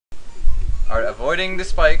are avoiding the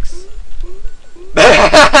spikes.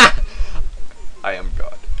 I am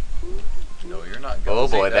God. No, you're not God. Oh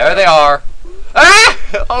boy, there they are. Ah!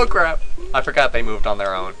 Oh crap. I forgot they moved on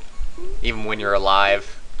their own. Even when you're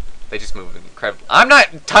alive, they just move incredibly. I'm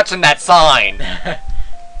not touching that sign!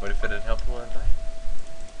 What if it had helped a lot?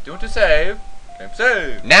 Do want to save. Game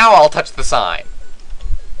save. Now I'll touch the sign.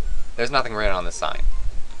 There's nothing written on the sign.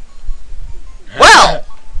 Well!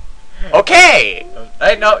 Okay!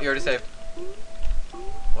 Hey, no, you already saved.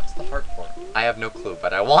 What's the heart for? I have no clue,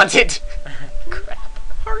 but I want it. Crap.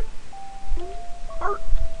 Heart. Heart.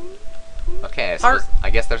 Okay, so I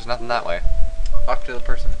guess there's nothing that way. Talk to the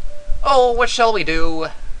person. Oh, what shall we do?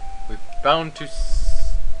 We've bound to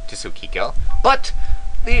Tsukiko. But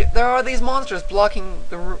there are these monsters blocking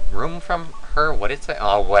the room from her. What did it say?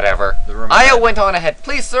 Oh, whatever. The room Aya ahead. went on ahead.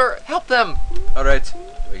 Please, sir, help them. Alright.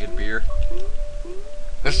 Do I get beer?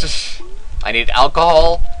 There's just... I need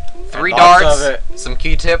alcohol, 3 And lots darts, of it. some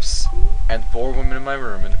Q-tips. And 4 women in my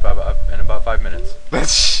room in about 5 minutes.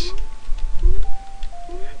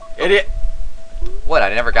 Idiot! What? I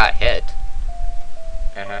never got hit.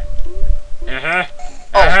 Uh-huh. Uh-huh.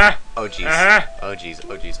 Oh. Uh-huh. Oh jeez. Uh-huh. Oh jeez.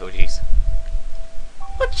 Oh jeez. Oh jeez.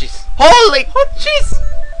 Oh jeez. Holy! Oh jeez!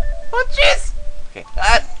 Oh jeez! Okay.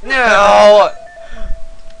 No!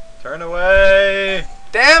 Turn away!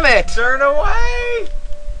 Damn it! Turn away!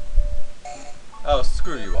 Oh,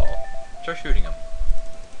 screw you all. Try shooting him.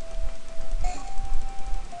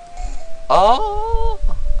 Oh.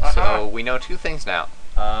 Uh-huh. So we know 2 things now.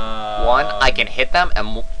 1, I can hit them,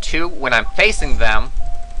 and 2, when I'm facing them,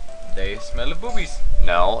 They smell of boobies.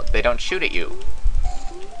 no, they don't shoot at you.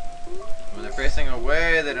 When they're facing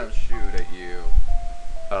away, they don't shoot at you.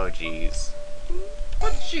 Oh jeez. Oh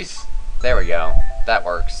jeez. There we go. That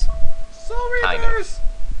works. So Kind of. reverse.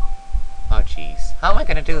 Oh jeez. How am I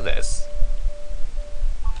gonna do this?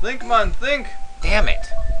 Think, man, think. Damn it.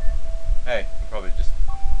 Hey, you probably just.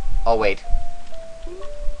 Oh wait.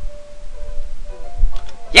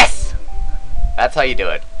 Yes! That's how you do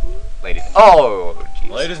it, ladies. Oh jeez.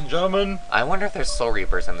 Ladies and gentlemen. I wonder if there's Soul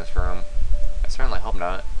Reapers in this room. I certainly hope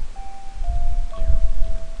not.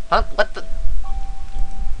 Huh? What the?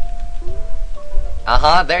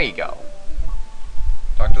 Uh-huh, there you go.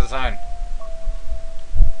 Talk to the sign.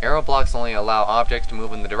 Arrow blocks only allow objects to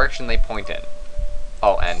move in the direction they point in.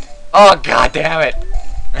 Oh, and... Oh, god damn it!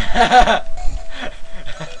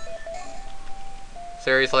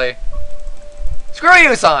 Seriously? Screw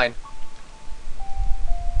you, sign!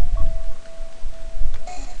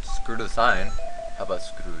 Screw the sign. How about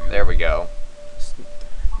screw you? There we go.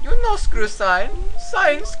 You no screw sign.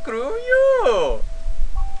 Sign screw you.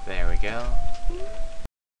 There we go.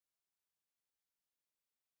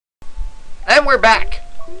 And we're back!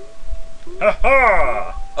 Ha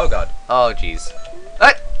ha! Oh god. Oh, jeez.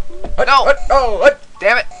 No! What? Oh, what?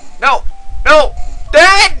 Damn it! No! No!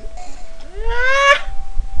 Damn it!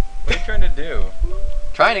 What are you trying to do?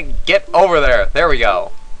 Trying to get over there. There we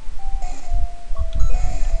go.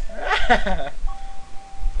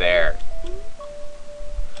 There.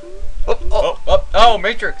 Oh,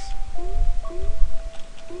 Matrix.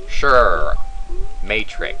 Sure.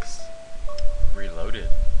 Matrix. Reloaded.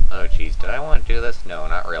 Oh jeez, did I want to do this? No,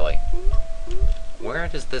 not really. Where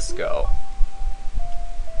does this go?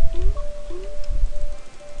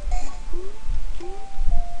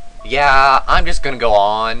 Yeah, I'm just gonna go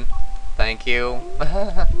on. Thank you.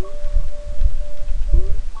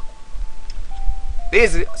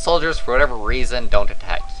 These soldiers, for whatever reason, don't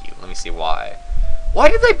attack you. Let me see why. Why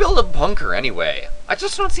did they build a bunker anyway? I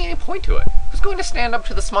just don't see any point to it. Who's going to stand up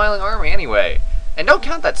to the smiling army anyway? And don't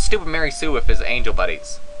count that stupid Mary Sue with his angel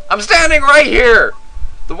buddies. I'm standing right here!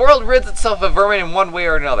 The world rids itself of vermin in one way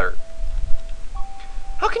or another.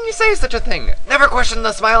 How can you say such a thing? Never question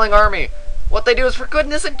the smiling army. What they do is for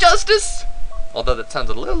goodness and justice. Although that sounds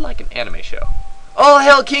a little like an anime show. All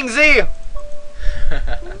hail King Z!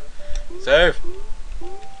 Save.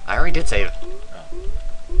 I already did save. Oh.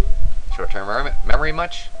 Short-term memory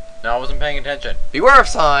much? No, I wasn't paying attention. Beware of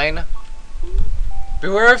sign.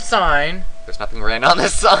 Beware of sign. There's nothing written on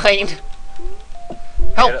this sign.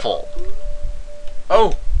 Helpful.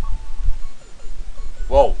 Oh.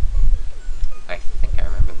 Whoa. I think I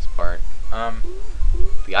remember this part.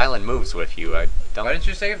 The island moves with you. I don't. Why didn't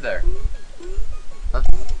you save there? Huh?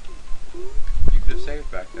 You could have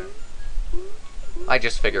saved back then. I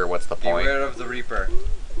just figure, what's the point? Beware of the Reaper.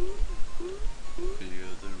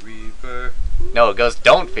 Feel the Reaper. No, it goes,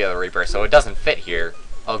 don't feel the Reaper, so it doesn't fit here.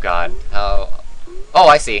 Oh god. Oh,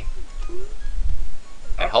 I see.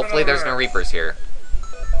 And hopefully there's no Reapers here.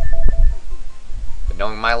 But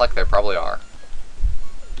knowing my luck, there probably are.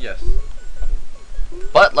 Yes.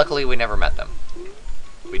 But luckily we never met them.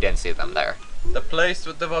 We didn't see them there. The place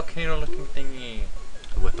with the volcano-looking thingy.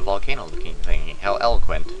 With the volcano-looking thingy. How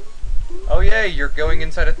eloquent. Oh yay, you're going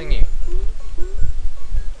inside a thingy.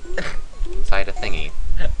 Inside a thingy.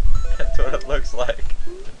 That's what it looks like.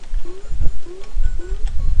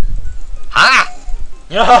 Ha!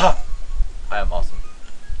 Ah! I am awesome.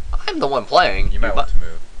 I'm the one playing. You might want to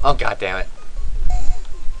move. Oh god damn it.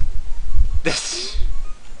 This.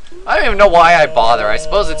 I don't even know why I bother. I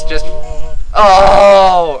suppose it's just.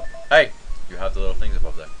 Oh! Hey, you have the little things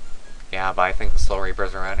above there. Yeah, but I think the Slow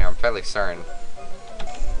Reapers are around here. I'm fairly certain.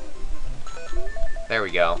 There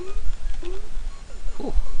we go.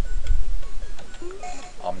 Whew.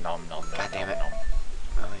 Nom nom nom. God damn it. Nom.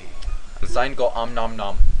 Oh, yeah. The sign go nom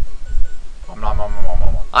nom. Nom nom nom nom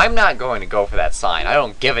nom. I'm not going to go for that sign. I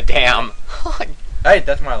don't give a damn. Hey,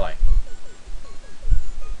 that's my line.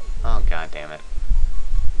 Oh god damn it.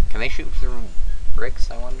 Can they shoot through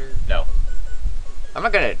bricks, I wonder? No. I'm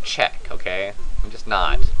not gonna check, okay? I'm just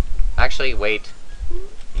not. Actually, wait.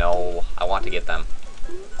 No, I want to get them.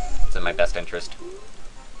 It's in my best interest.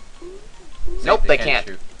 See, Nope, they can't.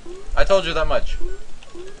 Shoot. I told you that much.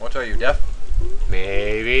 What are you, deaf?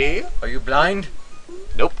 Maybe? Are you blind?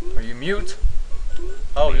 Nope. Are you mute?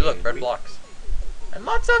 Oh, you look, red blocks. And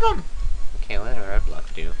lots of them! Okay, what do red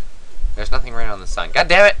blocks do? There's nothing right on the sign. God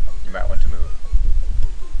damn it! You might want to move.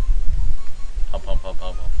 Hump, hump, hump,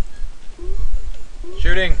 hump, hump.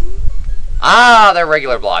 Shooting! Ah, they're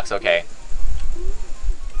regular blocks, okay.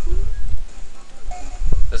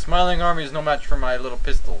 The smiling army is no match for my little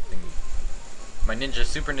pistol thingy. My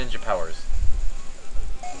super ninja powers.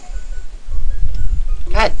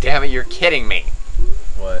 God damn it, you're kidding me.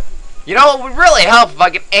 What? You know, it would really help if I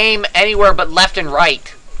could aim anywhere but left and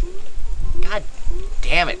right. God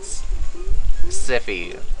damn it.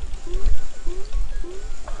 Siffy.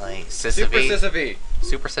 Like, Sysscvi? Supersysscvi!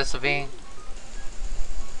 Supersysscvi?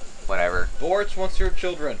 Whatever. Bwarch wants your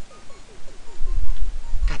children.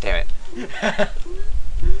 God damn it.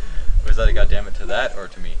 Was that a goddammit to that or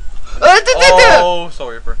to me? Oh,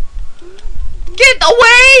 Soul Reaper. Get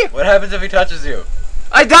away! What happens if he touches you?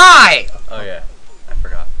 I die! Oh yeah, I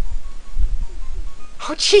forgot.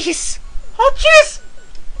 Oh jeez! Oh jeez!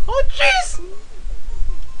 Oh jeez!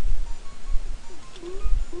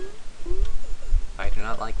 I do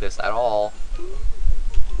not like this at all.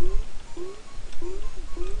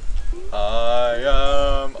 I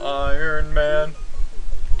am Iron Man.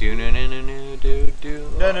 Do no no no no do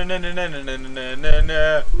do. Na na na na na na na na na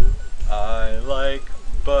na. I like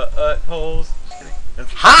buttholes. Just kidding.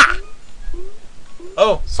 Ha!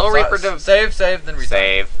 Oh, Soul Reaper save, then restart.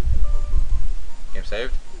 Save. Game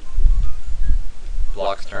saved.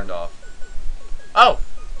 Blocks turned off. Oh,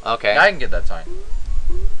 Okay. now I can get that sign.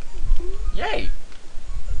 Yay!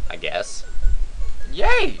 I guess.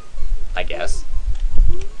 Yay! I guess.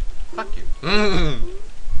 Fuck you. Mm.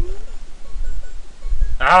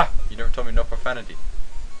 Ah! You never told me no profanity.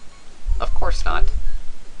 Of course not.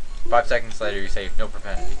 5 seconds later, you say no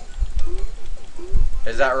profanity.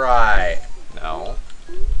 Is that right? No.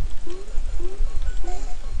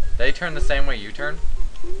 They turn the same way you turn?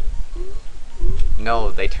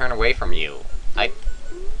 No, they turn away from you.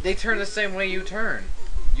 They turn the same way you turn.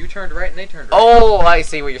 You turned right and they turned right. Oh, I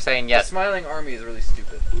see what you're saying. Yes. The smiling army is really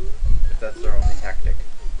stupid. If that's their only tactic.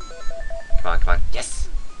 Come on, come on. Yes.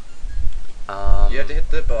 You have to hit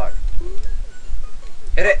the block.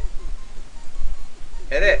 Hit it!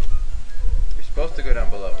 Hit it! You're supposed to go down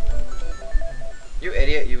below. You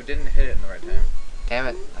idiot, you didn't hit it in the right time. Damn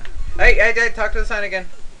it. Hey, talk to the sign again.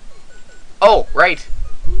 Oh, right.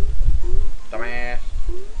 Dumbass.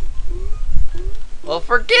 Well,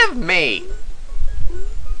 forgive me.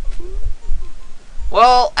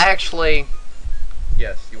 Well, actually,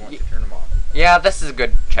 Yes, you want to turn them off. yeah, this is a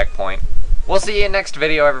good checkpoint. We'll see you next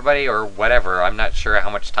video, everybody, or whatever. I'm not sure how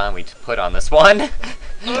much time we put on this one.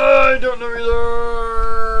 I don't know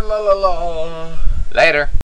either. La la la. Later.